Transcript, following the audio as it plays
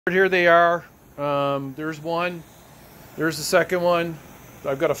Here they are. There's one. There's the second one.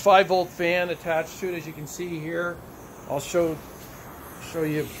 I've got a 5-volt fan attached to it, as you can see here. I'll show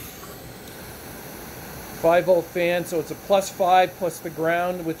you. 5-volt fan, so it's a +5 plus the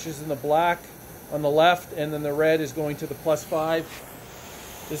ground, which is in the black on the left, and then the red is going to the +5.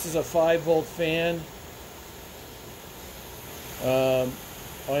 This is a 5-volt fan. I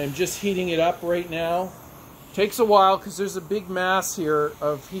am just heating it up right now. Takes a while because there's a big mass here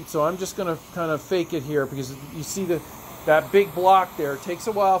of heat, so I'm just going to kind of fake it here because you see that big block there. It takes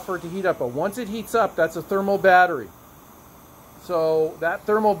a while for it to heat up, but once it heats up, that's a thermal battery. So that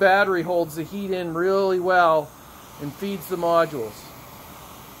thermal battery holds the heat in really well and feeds the modules.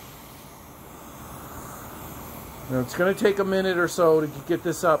 Now it's going to take a minute or so to get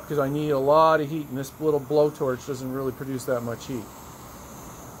this up because I need a lot of heat, and this little blowtorch doesn't really produce that much heat.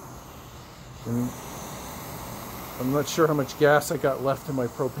 And I'm not sure how much gas I got left in my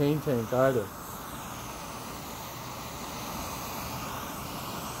propane tank either.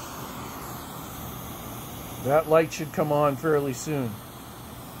 That light should come on fairly soon.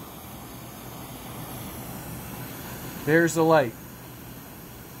 There's the light.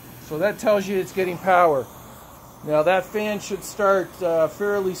 So that tells you it's getting power. Now that fan should start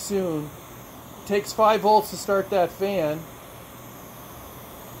fairly soon. It takes 5 volts to start that fan.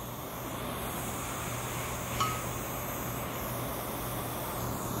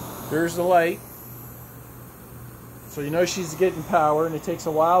 There's the light. So you know she's getting power, and it takes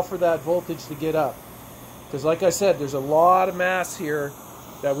a while for that voltage to get up. Because like I said, there's a lot of mass here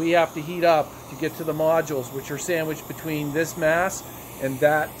that we have to heat up to get to the modules, which are sandwiched between this mass and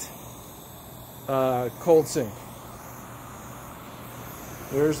that cold sink.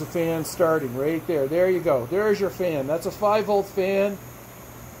 There's the fan starting right there. There you go. There's your fan. That's a 5-volt fan.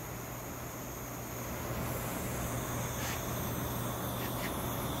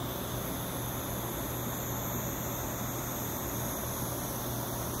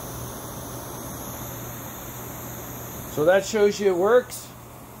 So that shows you it works.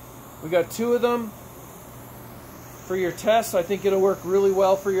 We got 2 of them for your test. I think it'll work really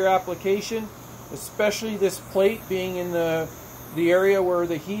well for your application, especially this plate being in the area where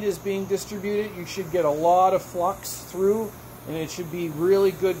the heat is being distributed. You should get a lot of flux through, and it should be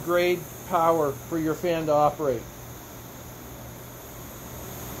really good grade power for your fan to operate.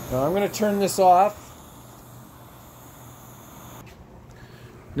 Now I'm going to turn this off.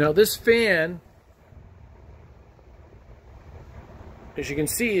 Now this fan, as you can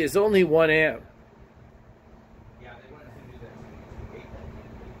see, is only 1 amp.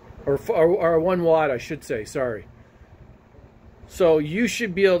 Or 1 watt, I should say, sorry. So you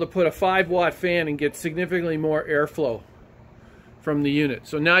should be able to put a 5-watt fan and get significantly more airflow from the unit.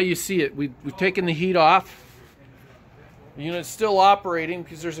 So now you see it. We've taken the heat off. The unit's still operating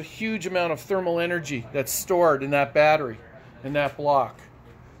because there's a huge amount of thermal energy that's stored in that battery, in that block.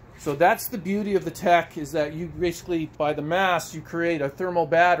 So that's the beauty of the tech, is that you basically, by the mass, you create a thermal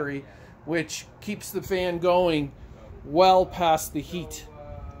battery which keeps the fan going well past the heat.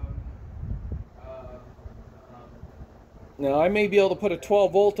 Now I may be able to put a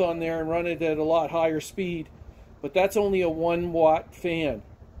 12-volt on there and run it at a lot higher speed, but that's only a 1-watt fan.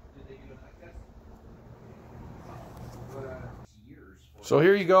 So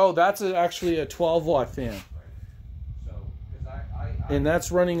here you go. That's actually a 12-watt fan. And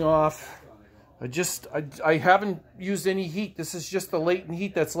that's running off. I haven't used any heat. This is just the latent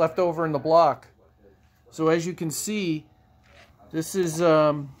heat that's left over in the block. So as you can see, this is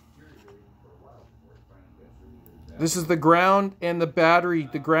the ground and the battery,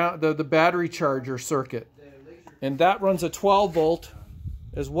 the battery charger circuit. And that runs a 12-volt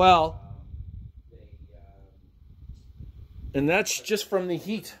as well. And that's just from the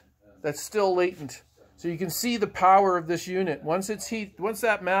heat that's still latent. So you can see the power of this unit. Once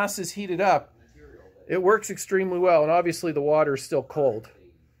that mass is heated up, it works extremely well. And obviously the water is still cold.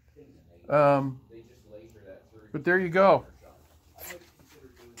 But there you go.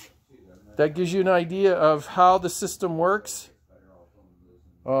 That gives you an idea of how the system works.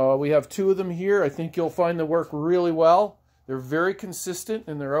 We have 2 of them here. I think you'll find they work really well. They're very consistent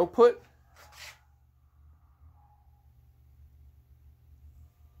in their output.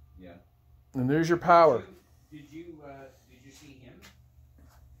 And there's your power. Did you see him?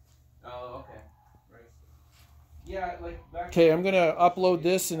 Oh, okay. Right. Yeah, like back. Okay, I'm gonna upload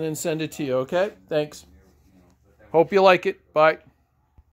this and then send it to you. Okay, thanks. Hope you like it. Bye.